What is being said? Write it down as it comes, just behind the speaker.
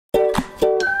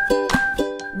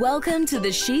Welcome to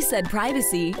the She Said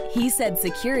Privacy, He Said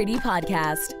Security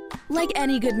podcast. Like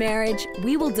any good marriage,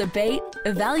 we will debate,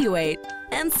 evaluate,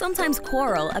 and sometimes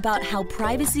quarrel about how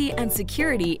privacy and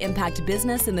security impact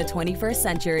business in the 21st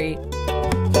century.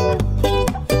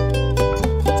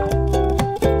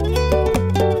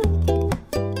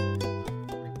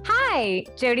 Hi,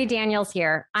 Jody Daniels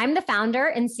here. I'm the founder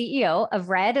and CEO of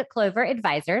Red Clover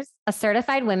Advisors, a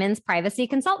certified women's privacy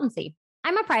consultancy.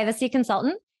 I'm a privacy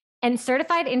consultant and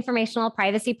certified informational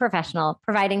privacy professional,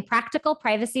 providing practical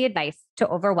privacy advice to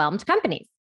overwhelmed companies.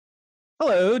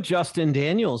 Hello, Justin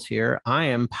Daniels here. I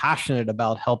am passionate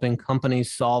about helping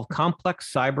companies solve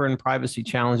complex cyber and privacy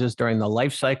challenges during the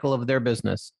life cycle of their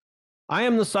business. I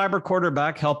am the cyber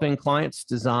quarterback helping clients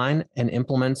design and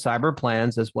implement cyber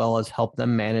plans, as well as help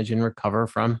them manage and recover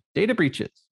from data breaches.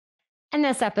 And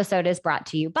this episode is brought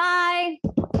to you by...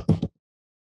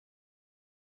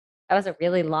 That was a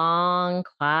really long,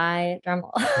 quiet drum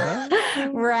roll.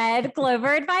 Red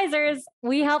Clover Advisors.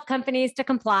 We help companies to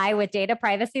comply with data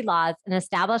privacy laws and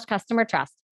establish customer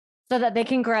trust so that they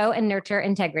can grow and nurture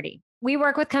integrity. We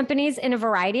work with companies in a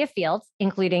variety of fields,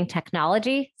 including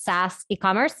technology, SaaS,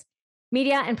 e-commerce,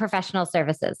 media, and professional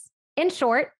services. In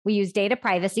short, we use data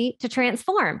privacy to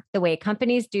transform the way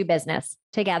companies do business.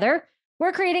 Together,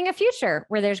 we're creating a future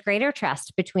where there's greater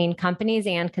trust between companies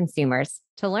and consumers.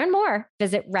 To learn more,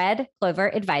 visit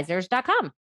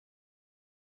redcloveradvisors.com.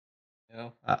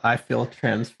 I feel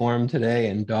transformed today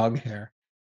in dog hair.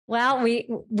 Well,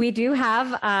 we do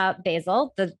have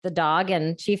Basil, the dog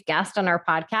and chief guest on our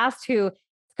podcast, who is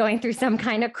going through some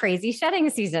kind of crazy shedding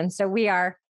season. So we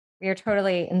are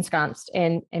totally ensconced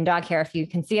in dog hair. If you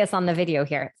can see us on the video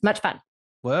here, it's much fun.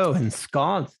 Whoa,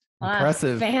 ensconced.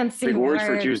 Impressive. Fancy big words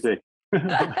for Tuesday.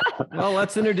 Well,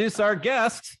 let's introduce our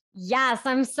guest. Yes,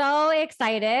 I'm so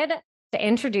excited to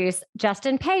introduce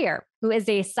Justin Payeur, who is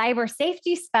a cyber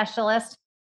safety specialist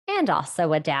and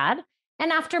also a dad.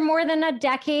 And after more than a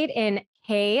decade in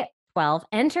K-12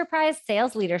 enterprise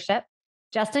sales leadership,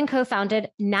 Justin co-founded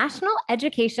National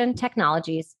Education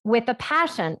Technologies with a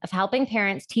passion of helping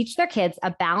parents teach their kids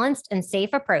a balanced and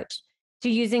safe approach to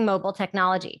using mobile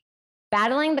technology.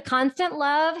 Battling the constant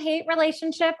love-hate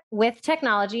relationship with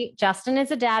technology, Justin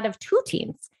is a dad of 2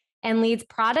 teens and leads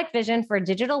product vision for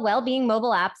digital well-being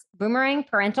mobile apps, Boomerang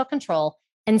Parental Control,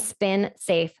 and Spin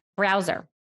Safe Browser.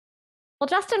 Well,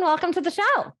 Justin, welcome to the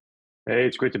show. Hey,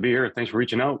 it's great to be here. Thanks for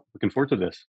reaching out. Looking forward to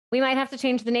this. We might have to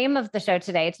change the name of the show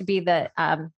today to be the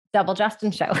Double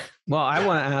Justin Show. Well, I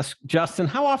want to ask Justin,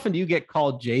 how often do you get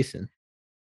called Jason?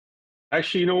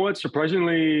 Actually, you know what?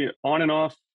 Surprisingly, on and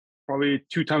off, probably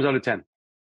 2 times out of 10.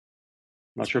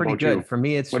 Not sure pretty about good. you. For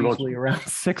me, it's usually around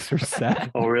 6 or 7.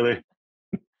 Oh, really?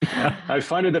 I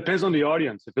find it depends on the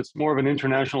audience. If it's more of an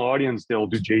international audience, they'll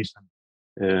do Jason.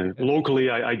 Locally,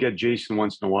 I get Jason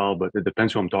once in a while, but it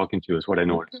depends who I'm talking to is what I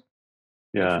notice.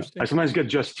 Yeah. I sometimes get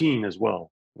Justine as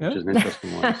well, which is an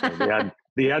interesting one. So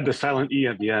they add the silent E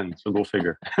at the end, so go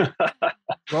figure.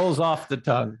 Rolls off the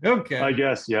tongue. Okay. I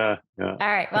guess, yeah. All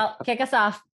right, well, kick us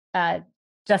off,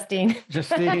 Justine.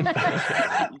 Justine.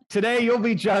 Today you'll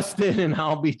be Justin and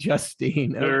I'll be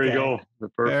Justine. There you go.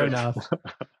 Perfect. Fair enough.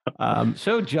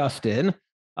 So Justin,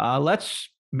 let's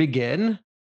begin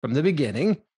from the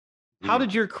beginning. How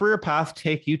did your career path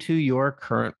take you to your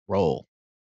current role?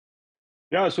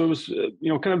 Yeah, so it was,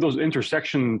 kind of those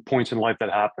intersection points in life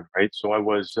that happened, right? So I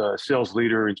was a sales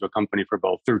leader into a company for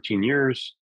about 13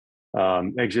 years,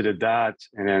 exited that,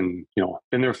 and then,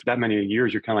 been there for that many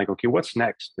years. You're kind of like, okay, what's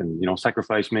next? And,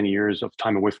 sacrificed many years of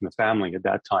time away from the family at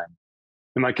that time.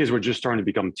 And my kids were just starting to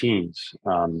become teens,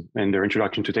 and their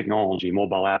introduction to technology,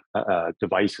 mobile app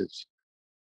devices.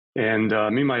 And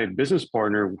me and my business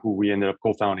partner, who we ended up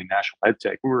co-founding National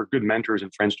EdTech, we were good mentors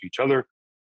and friends to each other.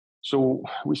 So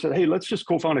we said, hey, let's just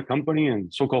co-found a company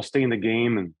and so-called stay in the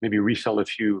game and maybe resell a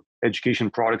few education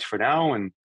products for now.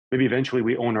 And maybe eventually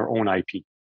we own our own IP,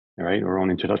 right? Our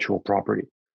own intellectual property.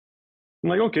 I'm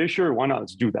like, okay, sure. Why not?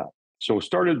 Let's do that. So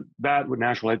started that with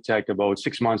National EdTech about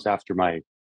 6 months after my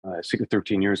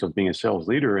 13 years of being a sales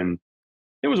leader. And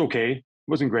it was okay. It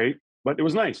wasn't great, but it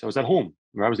was nice. I was at home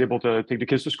where I was able to take the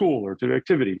kids to school or to the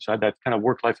activities. So I had that kind of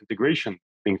work-life integration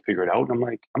being figured out. And I'm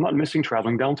like, I'm not missing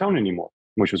traveling downtown anymore,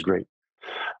 which was great.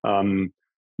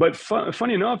 But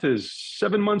funny enough is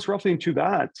 7 months roughly into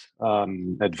that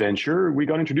adventure, we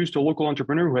got introduced to a local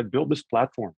entrepreneur who had built this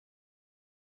platform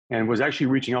and was actually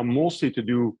reaching out mostly to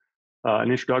do an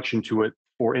introduction to it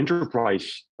for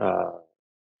enterprise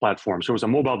platform. So it was a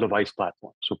mobile device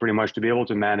platform. So pretty much to be able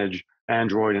to manage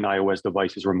Android and iOS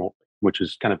devices remotely, which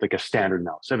is kind of like a standard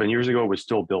now. 7 years ago, it was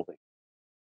still building.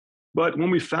 But when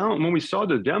we saw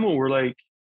the demo, we're like,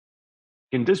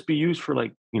 can this be used for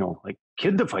like, like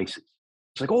kid devices?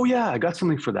 It's like, oh yeah, I got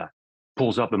something for that.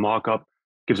 Pulls up the mock-up,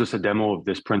 gives us a demo of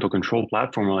this parental control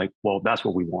platform. We're like, well, that's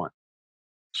what we want.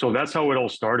 So that's how it all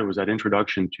started, was that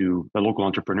introduction to a local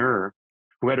entrepreneur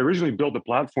who had originally built the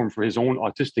platform for his own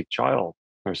autistic child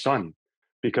or son,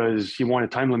 because he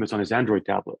wanted time limits on his Android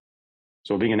tablet.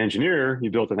 So being an engineer, he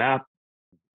built an app.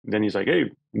 Then he's like,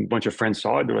 hey, a bunch of friends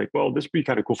saw it. They're like, well, this would be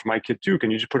kind of cool for my kid too. Can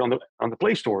you just put it on the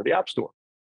Play Store, the App Store?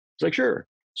 It's like, sure.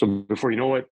 So before you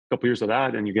know it, a couple of years of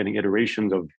that, and you're getting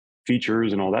iterations of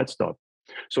features and all that stuff.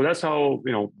 So that's how,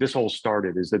 this all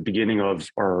started, is the beginning of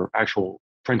our actual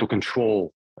parental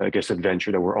control, I guess,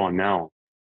 adventure that we're on now.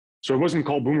 So it wasn't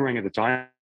called Boomerang at the time.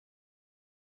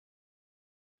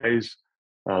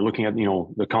 Looking at,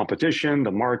 the competition,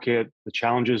 the market, the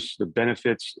challenges, the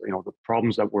benefits, the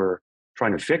problems that we're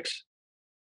trying to fix.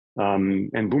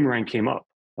 And Boomerang came up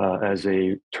as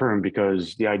a term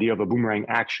because the idea of a boomerang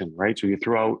action, right? So you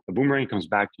throw out a boomerang, it comes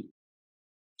back to you.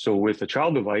 So with a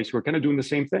child device, we're kind of doing the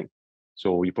same thing.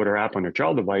 So you put our app on your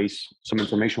child device, some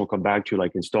information will come back to you,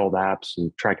 like installed apps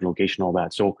and tracking location, all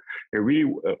that. So it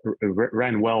really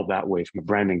ran well that way from a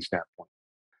branding standpoint.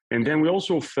 And then we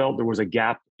also felt there was a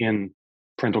gap in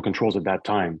parental controls at that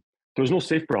time. There was no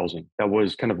safe browsing that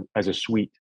was kind of as a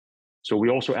suite. So we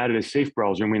also added a safe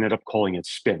browser, and we ended up calling it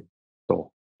Spin.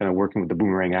 So kind of working with the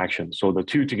Boomerang action. So the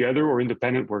two together or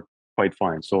independent work quite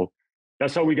fine. So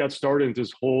that's how we got started into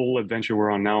this whole adventure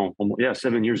we're on now.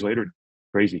 7 years later.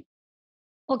 Crazy.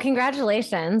 Well,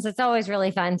 congratulations. It's always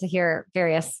really fun to hear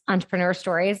various entrepreneur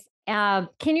stories. Can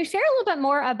you share a little bit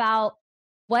more about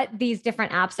what these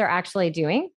different apps are actually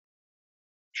doing?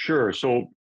 Sure. So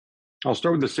I'll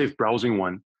start with the safe browsing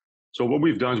one. So what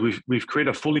we've done is we've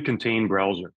created a fully contained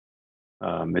browser.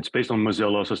 It's based on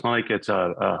Mozilla, so it's not like it's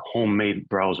a homemade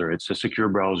browser. It's a secure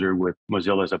browser with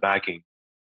Mozilla as a backing.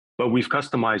 But we've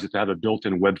customized it to have a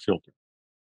built-in web filter.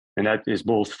 And that is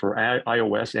both for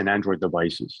iOS and Android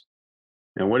devices.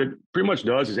 And what it pretty much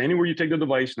does is anywhere you take the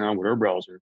device now with our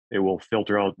browser, it will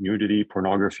filter out nudity,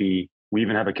 pornography. We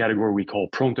even have a category we call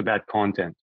prone to bad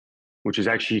content, which is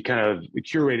actually kind of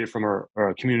curated from our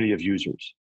community of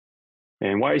users.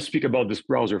 And why I speak about this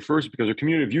browser first, because our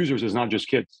community of users is not just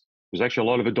kids. There's actually a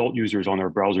lot of adult users on our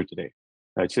browser today.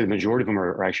 I'd say the majority of them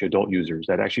are actually adult users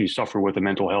that actually suffer with the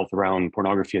mental health around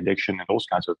pornography addiction and those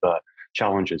kinds of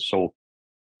challenges. So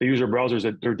they use our browsers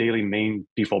as their daily main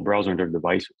default browser on their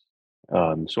devices.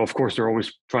 So of course, they're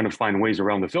always trying to find ways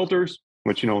around the filters,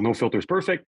 which, no filter is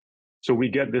perfect. So we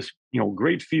get this,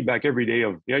 great feedback every day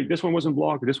of, yeah, this one wasn't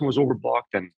blocked, this one was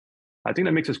overblocked. And I think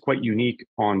that makes us quite unique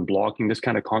on blocking this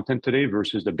kind of content today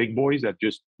versus the big boys that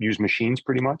just use machines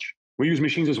pretty much. We use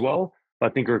machines as well, but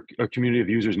I think our community of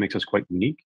users makes us quite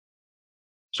unique.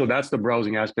 So that's the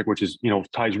browsing aspect, which is,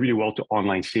 ties really well to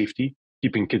online safety,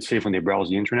 keeping kids safe when they browse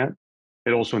the internet.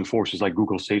 It also enforces like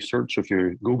Google Safe Search. So if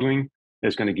you're Googling,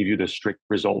 it's going to give you the strict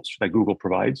results that Google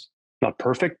provides. Not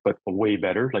perfect, but way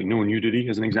better, like no nudity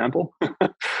as an example,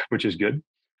 which is good.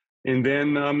 And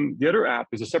then the other app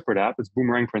is a separate app. It's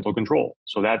Boomerang Parental Control.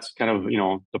 So that's kind of,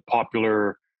 the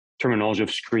popular terminology of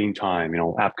screen time,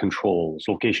 app controls,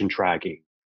 location tracking.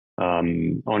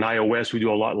 On iOS, we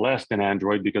do a lot less than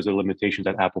Android because of the limitations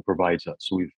that Apple provides us.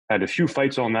 So we've had a few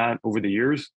fights on that over the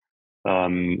years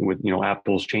with,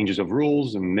 Apple's changes of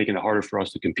rules and making it harder for us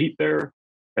to compete there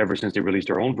ever since they released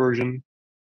their own version.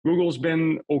 Google's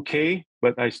been okay,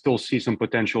 but I still see some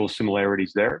potential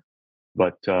similarities there.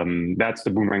 But that's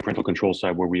the Boomerang Parental Control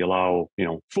side where we allow,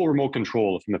 full remote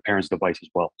control from the parent's device as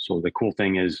well. So the cool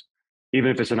thing is, even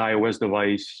if it's an iOS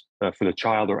device for the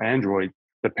child or Android,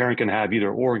 the parent can have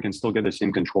either or and can still get the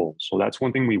same control. So that's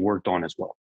one thing we worked on as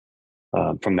well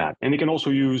from that. And they can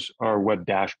also use our web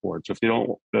dashboard. So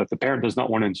if the parent does not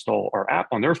want to install our app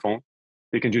on their phone,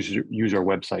 they can just use our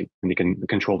website and they can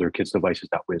control their kids' devices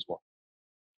that way as well.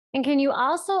 And can you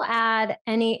also add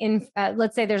any,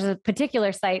 let's say there's a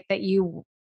particular site that you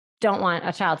don't want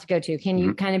a child to go to. Can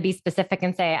you kind of be specific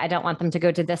and say, I don't want them to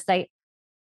go to this site?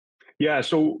 Yeah,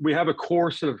 so we have a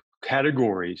core set of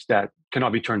categories that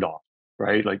cannot be turned off,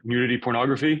 right? Like nudity,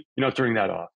 pornography, you're not turning that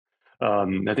off.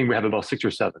 I think we have about 6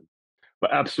 or 7.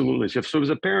 But absolutely. So as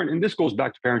a parent, and this goes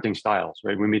back to parenting styles,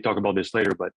 right? We may talk about this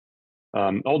later, but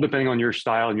all depending on your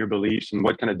style and your beliefs and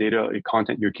what kind of data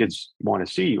content your kids want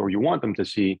to see or you want them to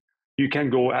see, you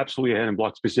can go absolutely ahead and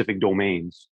block specific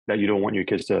domains that you don't want your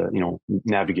kids to,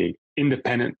 navigate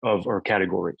independent of our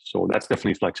categories. So that's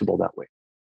definitely flexible that way.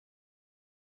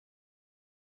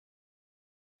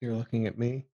 You're looking at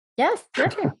me? Yes, your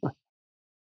turn.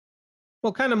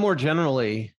 Well, kind of more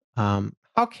generally,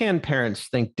 how can parents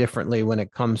think differently when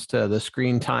it comes to the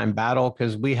screen time battle?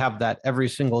 Because we have that every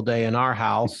single day in our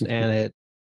house, and it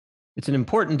it's an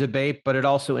important debate, but it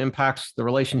also impacts the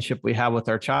relationship we have with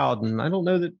our child. And I don't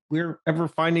know that we're ever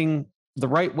finding the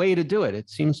right way to do it. It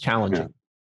seems challenging. Yeah.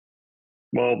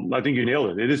 Well, I think you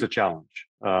nailed it. It is a challenge,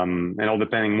 and all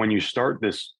depending when you start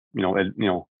this,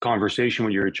 conversation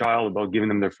with your child about giving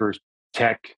them their first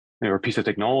tech or piece of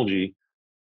technology.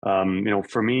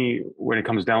 For me, when it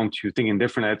comes down to thinking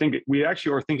differently, I think we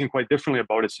actually are thinking quite differently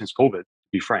about it since COVID, to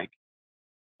be frank,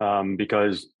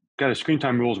 because kind of screen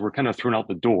time rules were kind of thrown out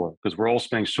the door because we're all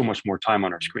spending so much more time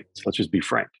on our screens. Let's just be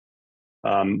frank.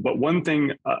 But one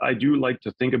thing I do like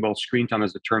to think about screen time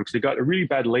as a term, because it got a really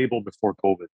bad label before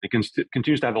COVID. It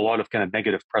continues to have a lot of kind of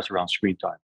negative press around screen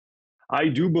time. I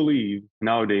do believe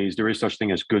nowadays there is such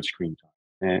thing as good screen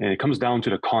time. And it comes down to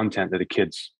the content that the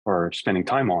kids are spending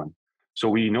time on. So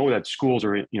we know that schools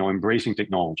are, embracing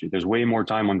technology. There's way more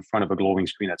time in front of a glowing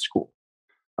screen at school.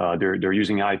 They're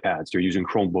using iPads, they're using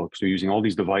Chromebooks, they're using all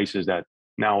these devices that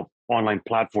now online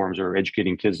platforms are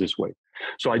educating kids this way.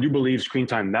 So I do believe screen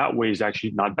time that way is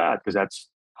actually not bad because that's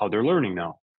how they're learning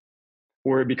now.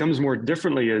 Where it becomes more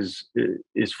differently is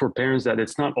for parents that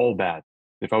it's not all bad.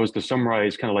 If I was to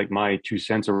summarize kind of like my 2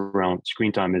 cents around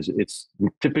screen time is it's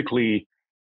typically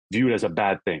viewed as a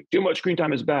bad thing. Too much screen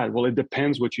time is bad. Well, it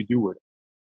depends what you do with it,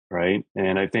 right?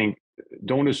 And I think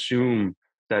don't assume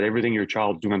that everything your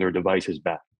child's doing on their device is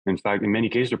bad. In fact, in many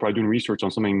cases, they're probably doing research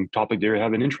on something topic they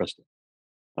have an interest in.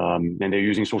 And they're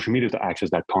using social media to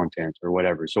access that content or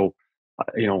whatever. So,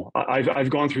 I've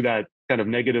gone through that kind of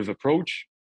negative approach,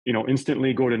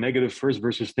 instantly go to negative first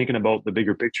versus thinking about the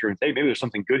bigger picture and say, maybe there's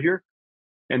something good here.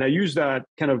 And I use that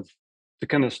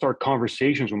to start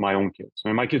conversations with my own kids. I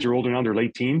mean, my kids are older now, they're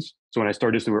late teens. So when I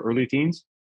started this, they were early teens.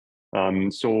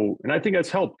 And I think that's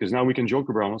helped because now we can joke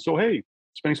around. So, hey,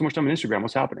 spending so much time on Instagram,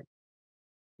 what's happening?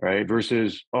 Right?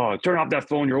 Versus, oh, turn off that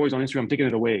phone. You're always on Instagram, taking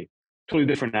it away. Totally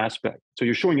different aspect. So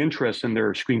you're showing interest in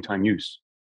their screen time use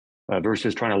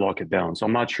versus trying to lock it down. So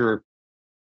I'm not sure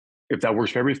if that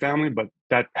works for every family, but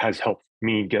that has helped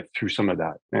me get through some of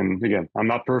that. And again, I'm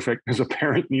not perfect as a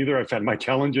parent neither. I've had my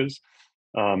challenges.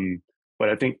 But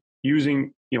I think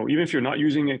using, even if you're not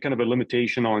using it, kind of a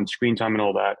limitation on screen time and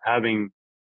all that, having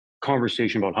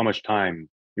conversation about how much time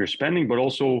you're spending, but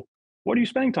also what are you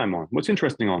spending time on? What's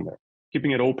interesting on there?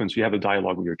 Keeping it open so you have a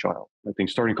dialogue with your child. I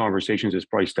think starting conversations is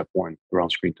probably step one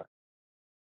around screen time.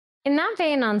 In that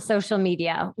vein, on social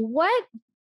media,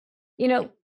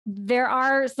 there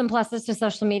are some pluses to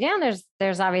social media and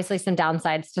there's obviously some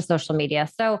downsides to social media.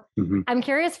 So I'm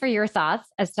curious for your thoughts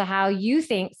as to how you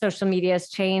think social media has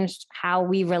changed how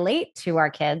we relate to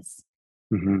our kids.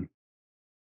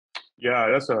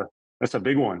 Yeah, that's a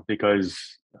big one because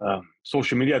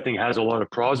social media, I think, has a lot of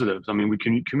positives. I mean, we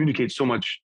can communicate so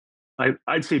much,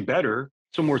 I'd say better,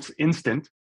 so more it's instant.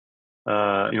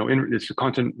 It's a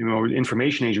content,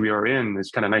 information age we are in.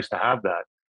 It's kind of nice to have that,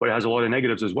 but it has a lot of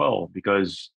negatives as well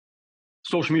because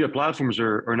social media platforms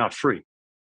are not free,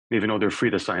 even though they're free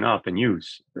to sign up and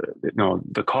use.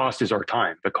 The cost is our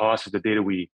time. The cost is the data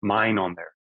we mine on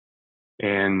there.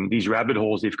 And these rabbit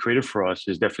holes they've created for us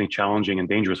is definitely challenging and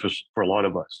dangerous for a lot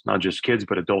of us, not just kids,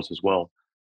 but adults as well.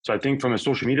 So I think from a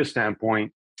social media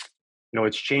standpoint,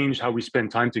 it's changed how we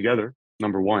spend time together.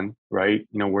 Number one, right?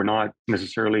 We're not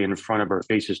necessarily in front of our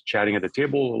faces chatting at the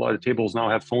table. A lot of tables now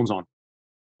have phones on,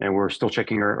 and we're still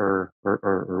checking our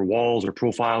walls or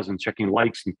profiles and checking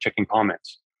likes and checking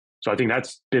comments. So I think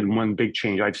that's been one big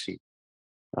change I've seen.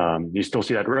 You still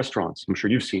see that at restaurants. I'm sure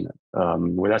you've seen it.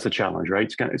 Where that's a challenge,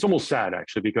 right? It's almost sad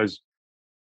actually because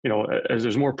as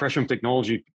there's more pressure from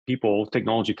technology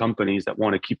companies that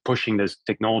want to keep pushing this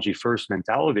technology first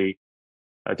mentality.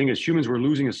 I think as humans, we're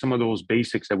losing some of those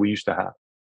basics that we used to have.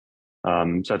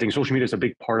 So I think social media is a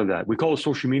big part of that. We call it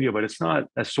social media, but it's not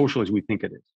as social as we think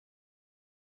it is.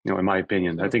 In my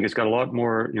opinion, I think it's got a lot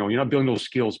more, you're not building those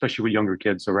skills, especially with younger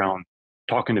kids around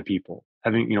talking to people,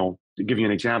 having, to give you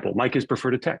an example, my kids prefer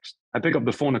to text. I pick up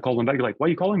the phone and call them back. They're like, why are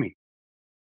you calling me?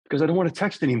 Because I don't want to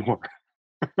text anymore.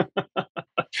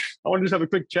 I want to just have a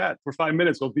quick chat for 5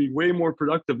 minutes. It'll be way more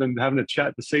productive than having a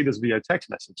chat to say this via text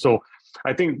message. So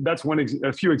I think that's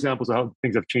a few examples of how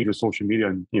things have changed with social media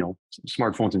and,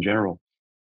 smartphones in general.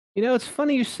 It's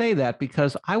funny you say that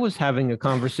because I was having a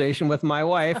conversation with my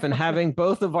wife and having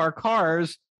both of our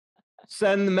cars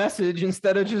send the message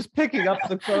instead of just picking up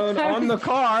the phone on the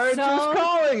car, just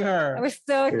calling her. I was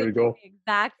so thinking the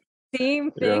exact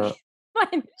same thing. Yeah.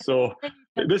 So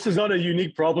this is not a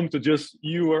unique problem to just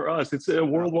you or us. It's a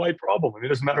worldwide problem. It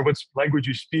doesn't matter what language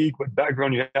you speak, what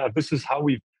background you have. This is how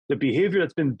the behavior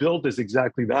that's been built is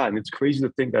exactly that. And it's crazy to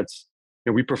think that's,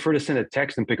 we prefer to send a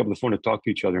text and pick up the phone to talk to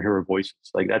each other and hear our voices.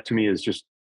 Like that to me is just,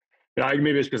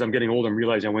 maybe it's because I'm getting old and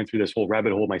realizing I went through this whole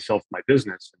rabbit hole myself in my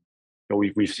business.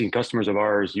 we've seen customers of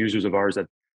ours, users of ours that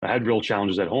had real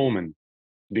challenges at home, and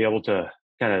be able to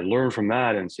kind of learn from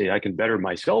that and say, I can better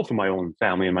myself and my own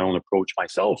family and my own approach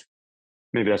myself.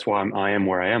 Maybe that's why I am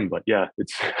where I am. But yeah,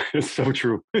 it's so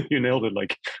true. You nailed it.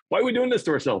 Like, why are we doing this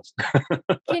to ourselves?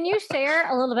 Can you share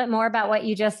a little bit more about what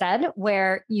you just said,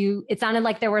 where it sounded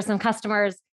like there were some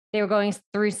customers, they were going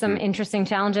through some interesting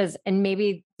challenges and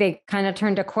maybe they kind of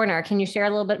turned a corner. Can you share a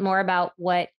little bit more about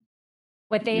what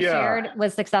they shared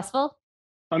was successful?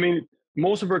 I mean,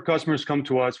 most of our customers come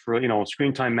to us for,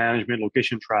 screen time management,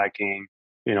 location tracking,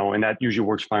 and that usually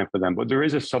works fine for them. But there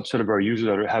is a subset of our users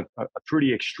that have a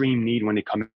pretty extreme need when they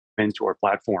come into our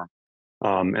platform.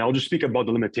 And I'll just speak about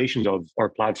the limitations of our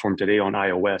platform today on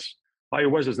iOS.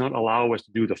 iOS does not allow us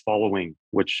to do the following,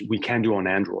 which we can do on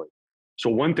Android. So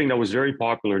one thing that was very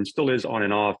popular and still is on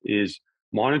and off is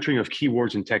monitoring of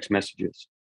keywords and text messages.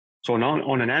 So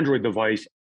on an Android device,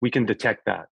 we can detect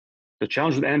that. The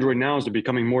challenge with Android now is they're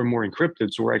becoming more and more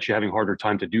encrypted. So we're actually having a harder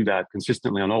time to do that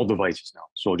consistently on all devices now.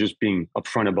 So just being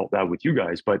upfront about that with you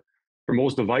guys. But for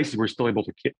most devices, we're still able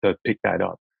to pick that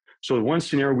up. So one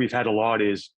scenario we've had a lot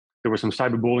is there were some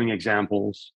cyberbullying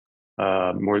examples,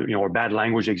 or bad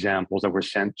language examples that were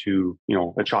sent to,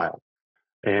 a child.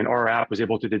 And our app was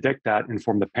able to detect that,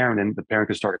 inform the parent, and the parent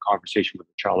could start a conversation with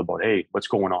the child about, hey, what's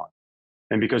going on?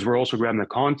 And because we're also grabbing the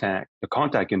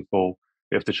contact info,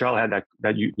 if the child had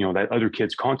that other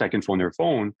kid's contact info on their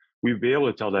phone, we'd be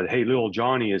able to tell that, hey, little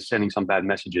Johnny is sending some bad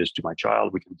messages to my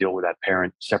child. We can deal with that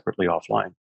parent separately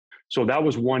offline. So that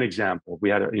was one example.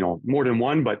 We had, more than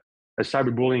one, but a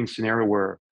cyberbullying scenario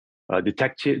where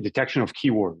detection of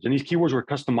keywords, and these keywords were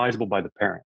customizable by the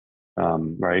parent,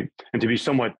 right? And to be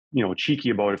somewhat,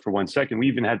 cheeky about it for 1 second, we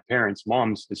even had parents,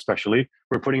 moms especially,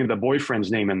 were putting the boyfriend's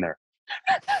name in there.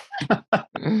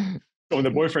 So when the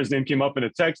boyfriend's name came up in a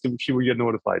text, she would get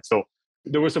notified. So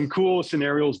there were some cool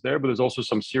scenarios there, but there's also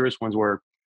some serious ones where,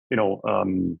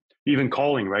 even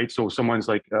calling, right? So someone's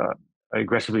like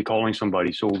aggressively calling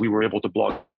somebody. So we were able to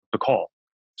block the call.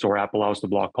 So our app allows to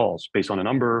block calls based on a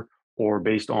number or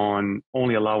based on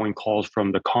only allowing calls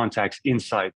from the contacts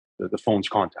inside the phone's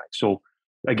contacts. So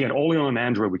again, only on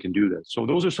Android we can do this. So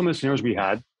those are some of the scenarios we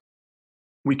had.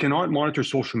 We cannot monitor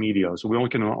social media. So we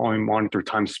only monitor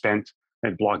time spent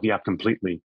and block the app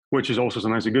completely, which is also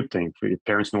sometimes a good thing. If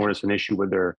parents notice an issue with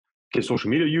their kids'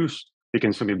 social media use, they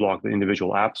can simply block the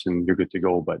individual apps and you're good to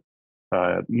go. But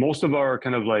most of our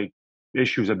kind of like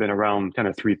issues have been around kind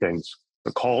of three things: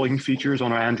 the calling features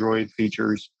on our Android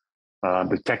features,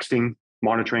 the texting,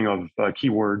 monitoring of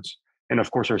keywords, and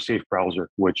of course our safe browser,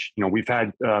 which, we've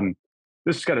had,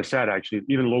 this is kind of sad actually,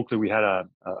 even locally, we had a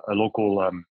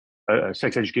local a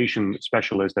sex education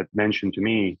specialist that mentioned to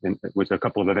me with a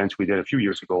couple of events we did a few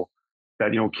years ago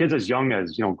that, kids as young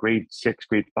as, grade 6,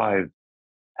 grade 5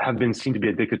 have been seen to be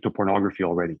addicted to pornography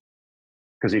already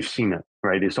because they've seen it,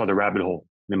 right? They saw the rabbit hole.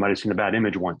 They might have seen a bad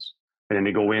image once. And then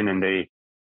they go in and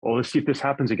let's see if this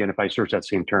happens again if I search that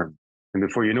same term. And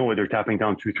before you know it, they're tapping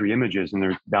down 2-3 images and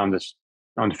they're down this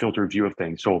unfiltered view of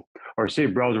things. So our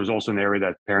safe browser is also an area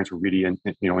that parents were really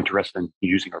interested in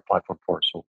using our platform for.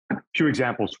 So a few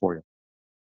examples for you.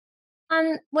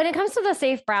 When it comes to the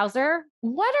safe browser,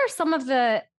 what are some of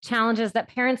the challenges that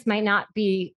parents might not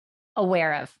be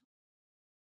aware of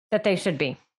that they should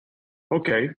be?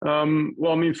 Okay.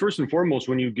 Well, I mean, first and foremost,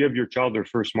 when you give your child their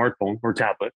first smartphone or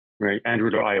tablet, right,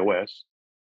 Android or iOS,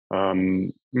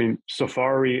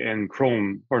 Safari and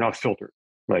Chrome are not filtered.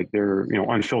 Like they're,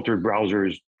 unfiltered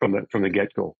browsers from the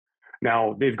get-go.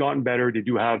 Now, they've gotten better. They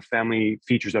do have family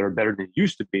features that are better than it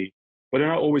used to be, but they're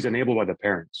not always enabled by the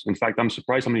parents. In fact, I'm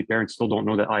surprised how many parents still don't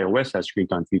know that iOS has screen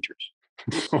time features.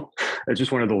 So it's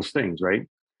just one of those things, right?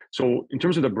 So in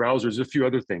terms of the browsers, there's a few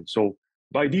other things. So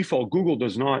by default, Google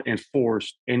does not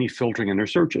enforce any filtering in their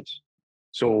searches.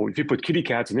 So if you put kitty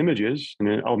cats and images in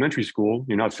an elementary school,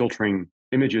 you're not filtering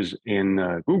images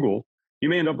in Google, you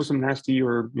may end up with some nasty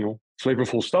or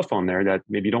flavorful stuff on there that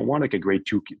maybe you don't want like a grade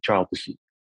 2 child to see.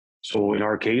 So in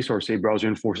our case, our safe browser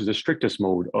enforces the strictest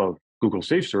mode of Google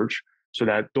Safe Search so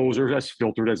that those are as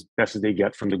filtered as best as they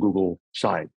get from the Google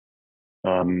side.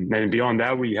 And beyond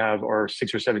that, we have our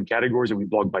 6 or 7 categories that we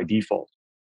block by default.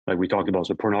 Like we talked about,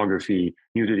 so pornography,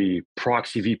 nudity,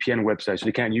 proxy VPN websites. So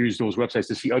they can't use those websites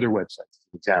to see other websites,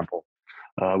 for example.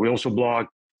 We also block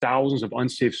thousands of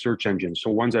unsafe search engines. So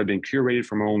ones that have been curated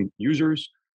from our own users,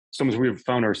 some we've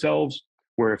found ourselves,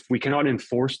 where if we cannot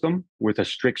enforce them with a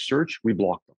strict search, we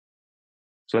block them.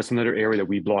 So that's another area that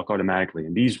we block automatically.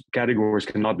 And these categories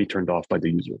cannot be turned off by the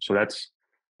user. So that's,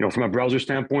 from a browser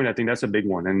standpoint, I think that's a big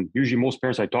one. And usually most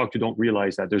parents I talk to don't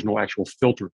realize that there's no actual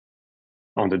filter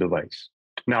on the device.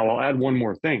 Now, I'll add one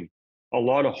more thing. a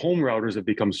lot of home routers have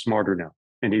become smarter now,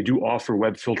 and they do offer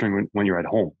web filtering when you're at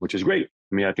home, which is great.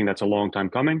 I mean, I think that's a long time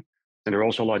coming, and they're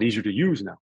also a lot easier to use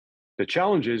now. The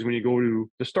challenge is when you go to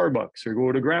the Starbucks or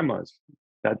go to grandma's,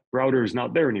 that router is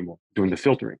not there anymore doing the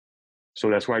filtering. So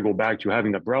that's why I go back to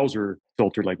having the browser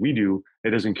filtered like we do. It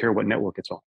doesn't care what network it's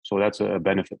on. So that's a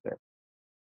benefit there.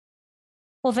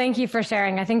 Well, thank you for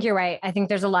sharing. I think you're right. I think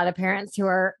there's a lot of parents who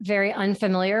are very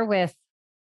unfamiliar with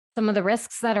some of the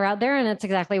risks that are out there. And it's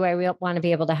exactly why we want to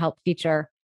be able to help feature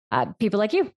people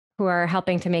like you who are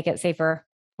helping to make it safer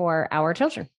for our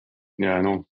children. Yeah, I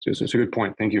know. It's a good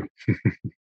point. Thank you.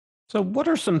 So what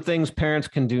are some things parents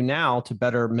can do now to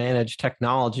better manage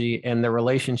technology and their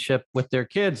relationship with their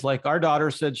kids? Like our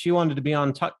daughter said she wanted to be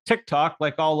on TikTok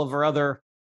like all of her other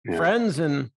friends.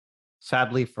 And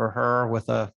sadly for her, with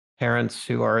parents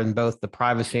who are in both the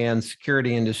privacy and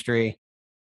security industry,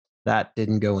 that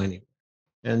didn't go anywhere.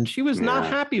 And she was not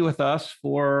happy with us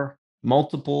for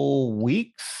multiple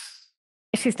weeks.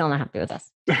 She's still not happy with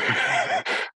us.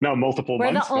 Now multiple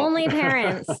We're months. the only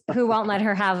parents who won't let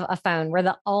her have a phone. We're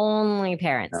the only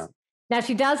parents. Yeah. Now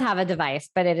she does have a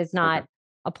device, but it is not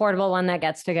a portable one that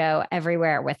gets to go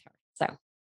everywhere with her. So,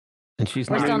 and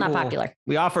we're still not popular.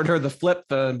 We offered her the flip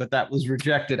phone, but that was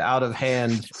rejected out of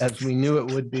hand, as we knew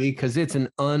it would be, because it's an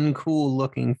uncool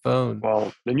looking phone.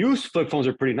 Well, the new flip phones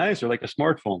are pretty nice. They're like a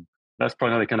smartphone. That's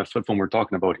probably not the kind of flip phone we're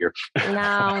talking about here.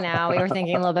 No. We were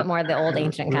thinking a little bit more of the old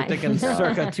ancient kind. We were thinking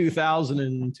circa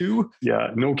 2002. Yeah.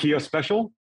 Nokia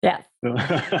special. Yeah.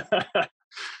 Yeah.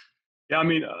 I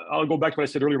mean, I'll go back to what I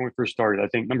said earlier when we first started. I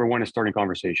think number one is starting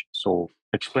conversation. So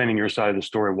explaining your side of the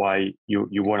story, why you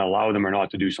want to allow them or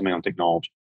not to do something on technology.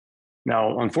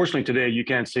 Now, unfortunately, today, you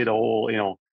can't say the whole,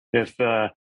 if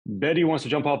Betty wants to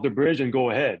jump off the bridge and go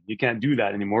ahead, you can't do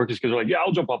that anymore because they're like, yeah,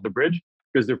 I'll jump off the bridge.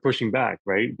 Because they're pushing back,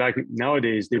 right? Back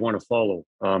nowadays, they want to follow.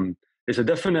 It's a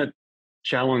definite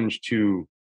challenge to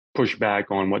push back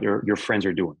on what your friends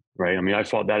are doing, right? I mean, I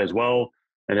fought that as well.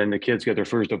 And then the kids get their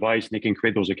first device and they can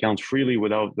create those accounts freely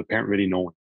without the parent really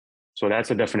knowing. So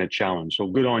that's a definite challenge. So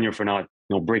good on you for not,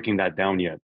 breaking that down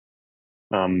yet.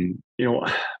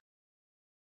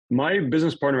 My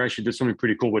business partner actually did something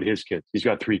pretty cool with his kids. He's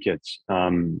got 3 kids.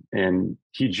 And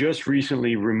he just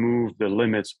recently removed the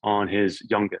limits on his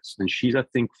youngest. And she's, I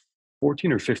think,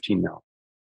 14 or 15 now.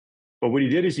 But what he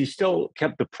did is he still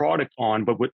kept the product on,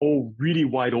 but with really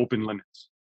wide open limits.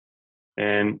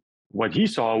 And what he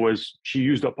saw was she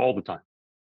used up all the time.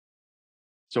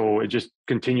 So it just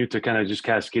continued to kind of just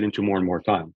cascade into more and more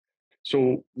time.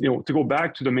 So, to go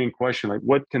back to the main question, like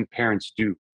what can parents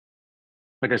do?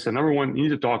 Like I said, number one, you need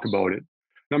to talk about it.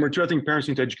 Number two, I think parents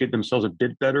need to educate themselves a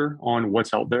bit better on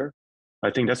what's out there.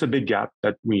 I think that's a big gap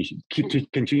that we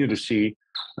continue to see.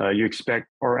 You expect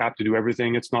our app to do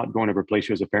everything. It's not going to replace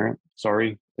you as a parent.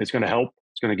 Sorry. It's going to help.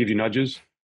 It's going to give you nudges.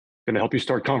 It's going to help you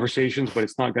start conversations, but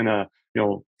it's not going to,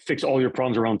 fix all your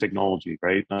problems around technology,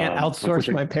 right? Can't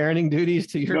outsource my parenting duties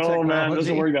to your technology. No, man, it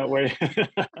doesn't work that way.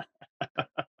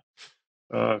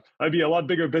 I'd be a lot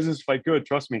bigger business if I could,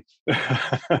 trust me.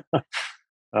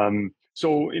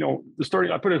 So, the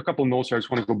story, I put a couple of notes here. I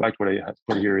just want to go back to what I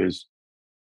put here is,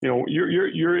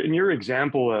 you're in your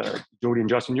example, Jody and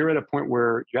Justin, you're at a point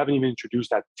where you haven't even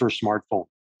introduced that first smartphone.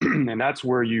 And that's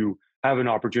where you have an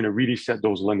opportunity to really set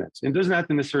those limits. It doesn't have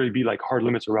to necessarily be like hard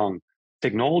limits around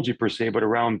technology per se, but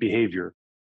around behavior.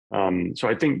 So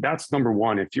I think that's number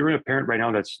one. If you're a parent right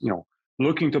now that's,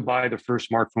 looking to buy the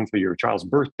first smartphone for your child's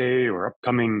birthday or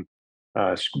upcoming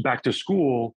back to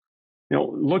school,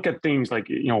 look at things like,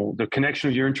 the connection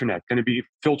of your internet going to be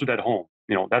filtered at home.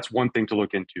 That's one thing to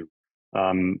look into.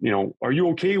 Are you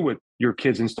okay with your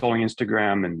kids installing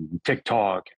Instagram and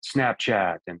TikTok,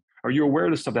 Snapchat? And are you aware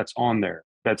of the stuff that's on there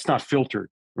that's not filtered,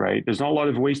 right? There's not a lot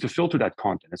of ways to filter that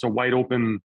content. It's a wide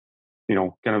open,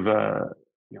 kind of a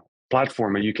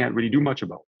platform that you can't really do much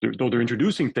about. Though they're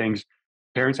introducing things,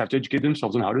 parents have to educate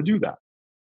themselves on how to do that.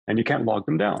 And you can't lock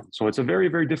them down. So it's a very,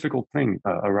 very difficult thing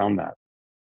around that.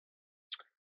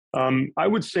 I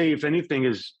would say, if anything,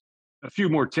 is a few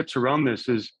more tips around this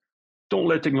is don't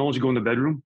let technology go in the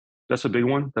bedroom. That's a big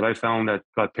one that I found that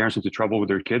got parents into trouble with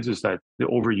their kids, is that the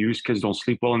overuse. Kids don't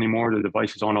sleep well anymore. The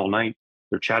device is on all night.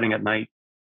 They're chatting at night.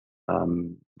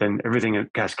 Then everything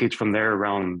cascades from there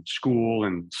around school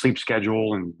and sleep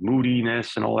schedule and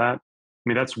moodiness and all that. I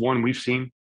mean, that's one we've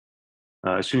seen.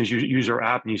 As soon as you use our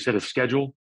app and you set a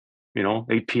schedule,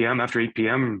 8 p.m. after 8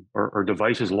 p.m. our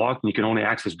device is locked and you can only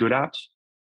access good apps.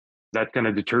 That kind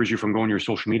of deters you from going to your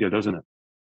social media, doesn't it?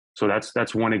 So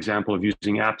that's one example of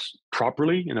using apps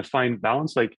properly in a fine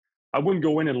balance. Like, I wouldn't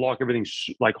go in and lock everything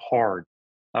like hard.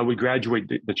 I would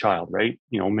graduate the child, right?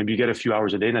 Maybe you get a few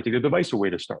hours a day and I take the device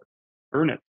away to start. Earn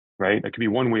it, right? That could be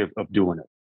one way of doing it.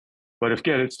 But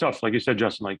again, it's tough. Like you said,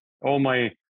 Justin, like, oh, my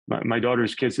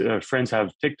daughter's kids, friends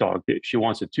have TikTok. She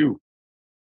wants it too.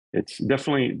 It's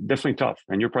definitely tough.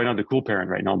 And you're probably not the cool parent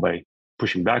right now by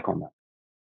pushing back on that.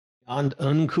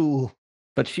 Uncool,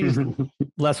 but she's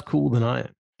less cool than I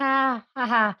am. Ha ha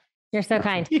ha. You're so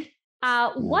kind.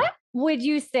 What would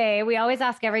you say? We always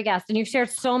ask every guest, and you've shared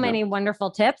so many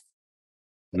wonderful tips.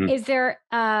 Is there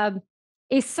a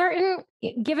certain,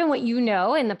 given what you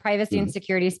know in the privacy and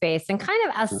security space, and kind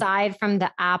of aside from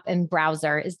the app and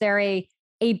browser, is there a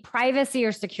privacy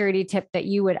or security tip that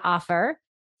you would offer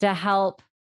to help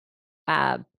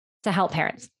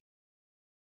parents?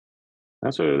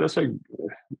 That's a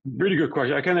really good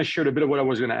question. I kind of shared a bit of what I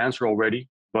was going to answer already,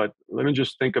 but let me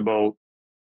just think about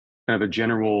kind of a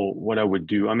general what I would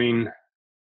do. I mean,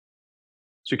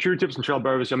 security tips and child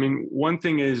privacy. I mean, one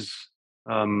thing is,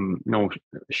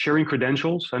 sharing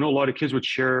credentials. I know a lot of kids would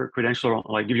share credentials.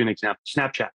 Like, give you an example,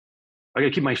 Snapchat. I got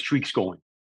to keep my streaks going.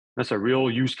 That's a real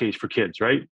use case for kids,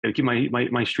 right? I got to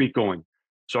keep my streak going.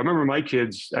 So I remember my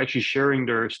kids actually sharing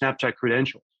their Snapchat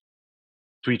credentials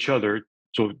to each other.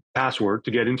 So password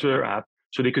to get into their app,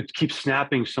 so they could keep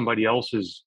snapping somebody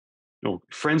else's,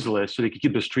 friends list, so they could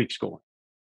keep the streaks going.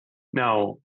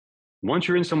 Now, once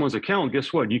you're in someone's account,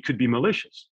 guess what? You could be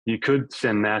malicious. You could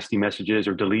send nasty messages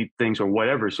or delete things or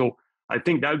whatever. So I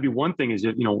think that would be one thing, is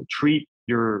that, treat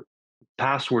your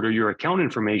password or your account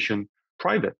information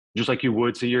private, just like you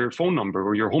would say your phone number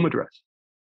or your home address.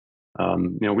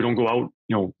 We don't go out,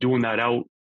 doing that out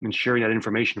and sharing that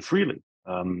information freely.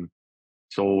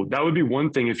 So that would be one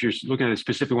thing if you're looking at a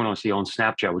specific one on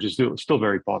Snapchat, which is still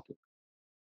very popular.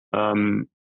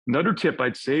 Another tip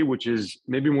I'd say, which is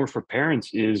maybe more for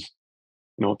parents, is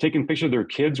taking pictures of their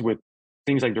kids with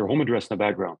things like their home address in the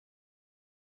background.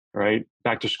 Right,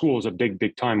 back to school is a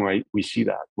big time, right? We see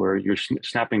that where you're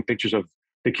snapping pictures of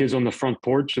the kids on the front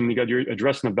porch and you got your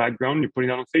address in the background and you're putting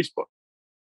that on Facebook.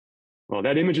 Well,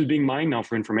 that image is being mined now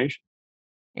for information.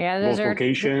 Yeah, both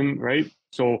location, right?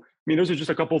 So I mean, those are just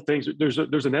a couple of things. There's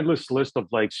an endless list of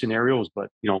like scenarios, but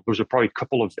those are probably a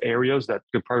couple of areas that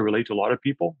could probably relate to a lot of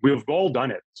people. We've all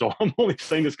done it, so I'm only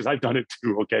saying this because I've done it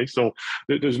too. Okay, so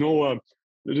there's no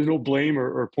blame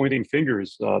or pointing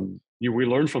fingers. We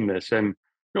learn from this, and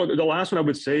the last one I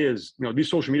would say is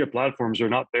these social media platforms are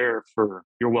not there for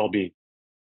your well-being,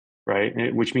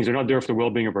 right? Which means they're not there for the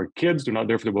well-being of our kids. They're not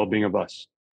there for the well-being of us.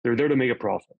 They're there to make a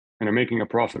profit, and they're making a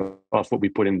profit off what we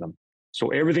put in them. So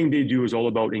everything they do is all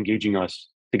about engaging us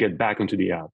to get back into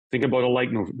the app. Think about a like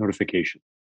notification.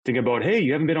 Think about, hey,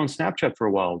 you haven't been on Snapchat for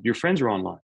a while. Your friends are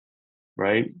online,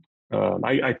 right?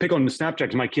 I pick on the Snapchat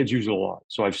because my kids use it a lot.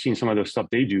 So I've seen some of the stuff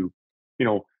they do.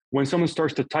 When someone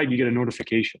starts to type, you get a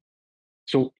notification.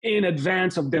 So in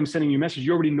advance of them sending you a message,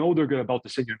 you already know they're about to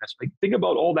send you a message. Like, think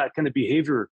about all that kind of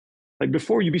behavior. Like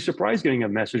before, you'd be surprised getting a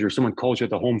message or someone calls you at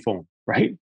the home phone,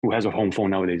 right? Who has a home phone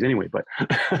nowadays anyway, but...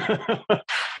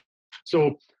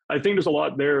 So I think there's a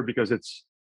lot there, because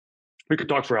we could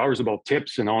talk for hours about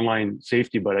tips and online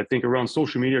safety, but I think around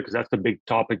social media, because that's the big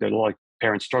topic that a lot of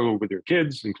parents struggle with their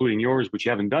kids, including yours, which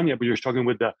you haven't done yet, but you're struggling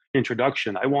with the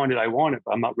introduction. I want it,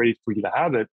 but I'm not ready for you to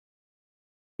have it.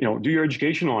 Do your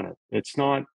education on it. It's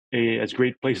not as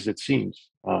great place as it seems.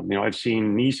 I've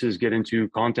seen nieces get into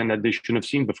content that they shouldn't have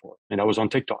seen before, and that was on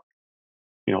TikTok.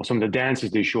 Some of the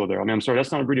dances they show there. I mean, I'm sorry,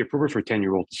 that's not really appropriate for a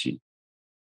 10-year-old to see.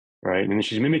 Right. And then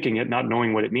she's mimicking it, not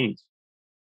knowing what it means.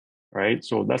 Right.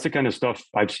 So that's the kind of stuff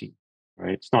I've seen.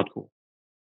 Right. It's not cool.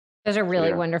 Those are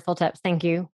really wonderful tips. Thank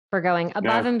you for going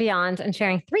above and beyond and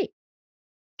sharing 3.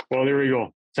 Well, there we go.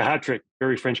 It's a hat trick.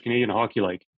 Very French Canadian hockey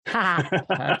like.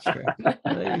 Hat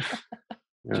trick.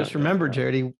 Just remember,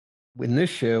 Jardy, in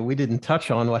this show, we didn't touch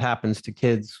on what happens to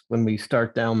kids when we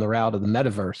start down the route of the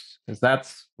metaverse, because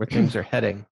that's where things are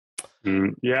heading.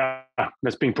 Yeah.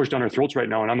 That's being pushed down our throats right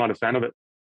now, and I'm not a fan of it.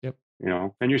 Yep.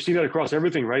 And you see that across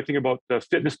everything, right? Think about the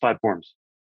fitness platforms,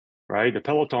 right? The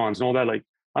Pelotons and all that. Like,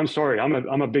 I'm sorry,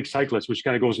 I'm a big cyclist, which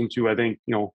kind of goes into, I think,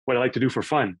 what I like to do for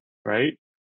fun, right?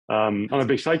 I'm a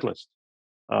big cyclist.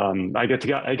 I get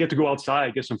to go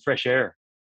outside, get some fresh air.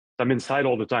 I'm inside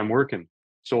all the time working.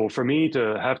 So for me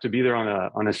to have to be there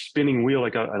on a spinning wheel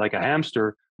like a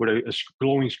hamster with a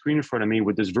glowing screen in front of me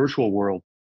with this virtual world,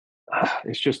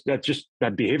 it's just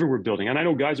that behavior we're building. And I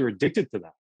know guys are addicted to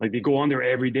that. Like, they go on there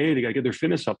every day. They got to get their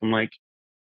fitness up. I'm like,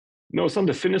 no, it's not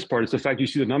the fitness part. It's the fact you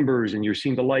see the numbers and you're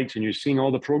seeing the likes and you're seeing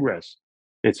all the progress.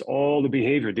 It's all the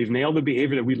behavior. They've nailed the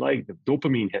behavior that we like, the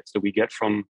dopamine hits that we get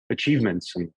from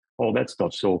achievements and all that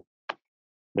stuff. So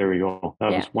there we go.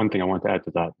 That was one thing I want to add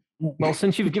to that. Well,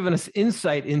 since you've given us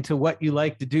insight into what you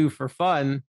like to do for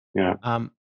fun,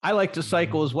 I like to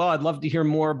cycle as well. I'd love to hear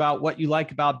more about what you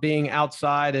like about being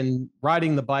outside and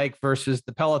riding the bike versus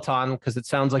the Peloton, because it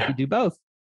sounds like you do both.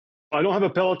 I don't have a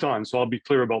Peloton, so I'll be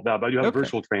clear about that, but I do have a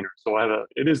virtual trainer. So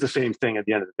it is the same thing at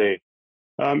the end of the day.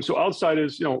 So outside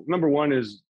is, number one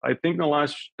is, I think in the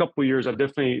last couple of years, I've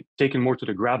definitely taken more to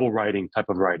the gravel riding type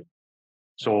of riding.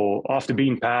 So off the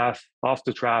beaten path, off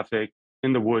the traffic,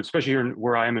 in the woods, especially here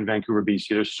where I am in Vancouver, BC.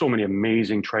 There's so many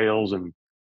amazing trails and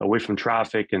away from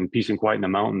traffic and peace and quiet in the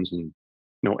mountains, and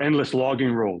endless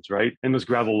logging roads, right? Endless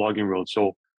gravel logging roads.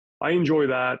 So I enjoy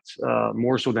that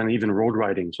more so than even road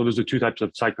riding. So those are two types of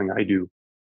cycling I do.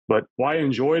 But why I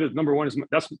enjoy it, number one, is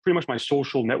that's pretty much my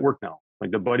social network now.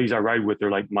 Like the buddies I ride with, they're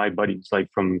like my buddies, like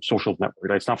from social network.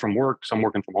 It's not from work, so I'm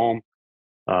working from home.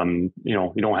 I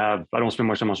don't spend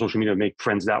much time on social media to make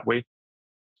friends that way.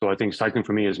 So I think cycling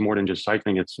for me is more than just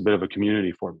cycling. It's a bit of a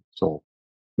community for me. So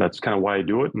that's kind of why I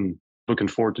do it, and looking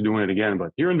forward to doing it again.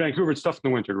 But here in Vancouver, it's tough in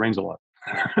the winter. It rains a lot.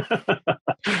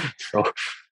 So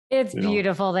it's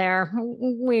beautiful there.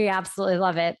 We absolutely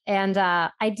love it. And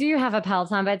I do have a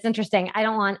Peloton, but it's interesting. I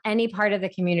don't want any part of the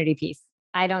community piece.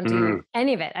 I don't do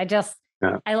any of it.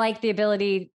 I like the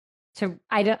ability to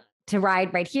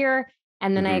ride right here.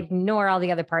 And then I ignore all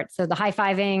the other parts. So the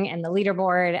high-fiving and the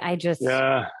leaderboard,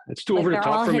 it's too over the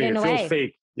top for me. It feels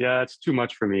fake. Yeah, it's too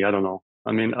much for me. I don't know.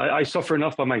 I mean, I suffer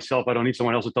enough by myself. I don't need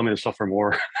someone else to tell me to suffer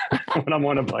more when I'm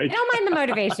on a bike. I don't mind the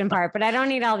motivation part, but I don't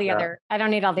need all the other. I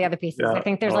don't need all the other pieces. Yeah. I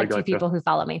think there's two people who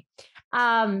follow me.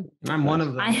 I'm one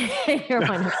of them. You're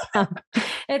one of them.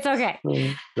 It's okay.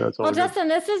 Well, Justin,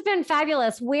 this has been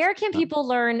fabulous. Where can people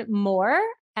learn more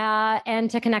and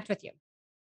to connect with you?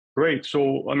 Great.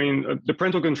 So, I mean, the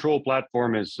parental control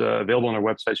platform is available on our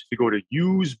website. So if you go to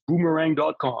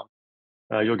useboomerang.com,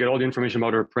 you'll get all the information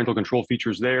about our parental control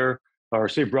features there. Our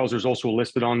safe browser is also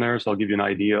listed on there, so I'll give you an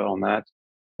idea on that.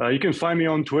 You can find me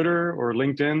on Twitter or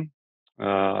LinkedIn.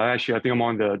 I think I'm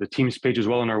on the Teams page as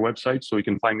well on our website, so you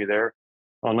can find me there.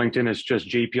 On LinkedIn, it's just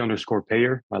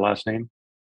JP_Payeur, my last name.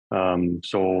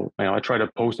 So I try to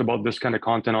post about this kind of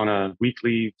content on a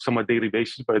weekly, somewhat daily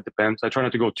basis, but it depends. I try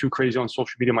not to go too crazy on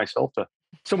social media myself, to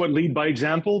somewhat lead by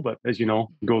example, but as you know,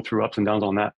 go through ups and downs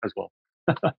on that as well.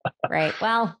 Right.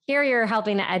 Well, here you're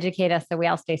helping to educate us so we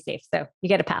all stay safe. So you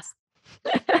get a pass.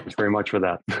 Thanks very much for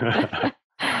that.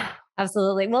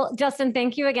 Absolutely. Well, Justin,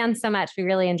 thank you again so much. We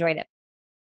really enjoyed it.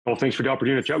 Well, thanks for the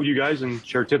opportunity to chat with you guys and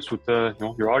share tips with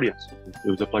your audience.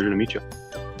 It was a pleasure to meet you.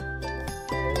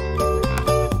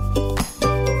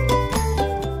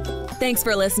 Thanks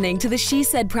for listening to the She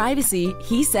Said Privacy,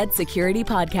 He Said Security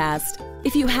podcast.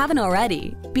 If you haven't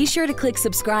already, be sure to click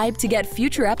subscribe to get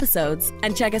future episodes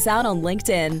and check us out on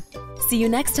LinkedIn. See you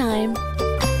next time.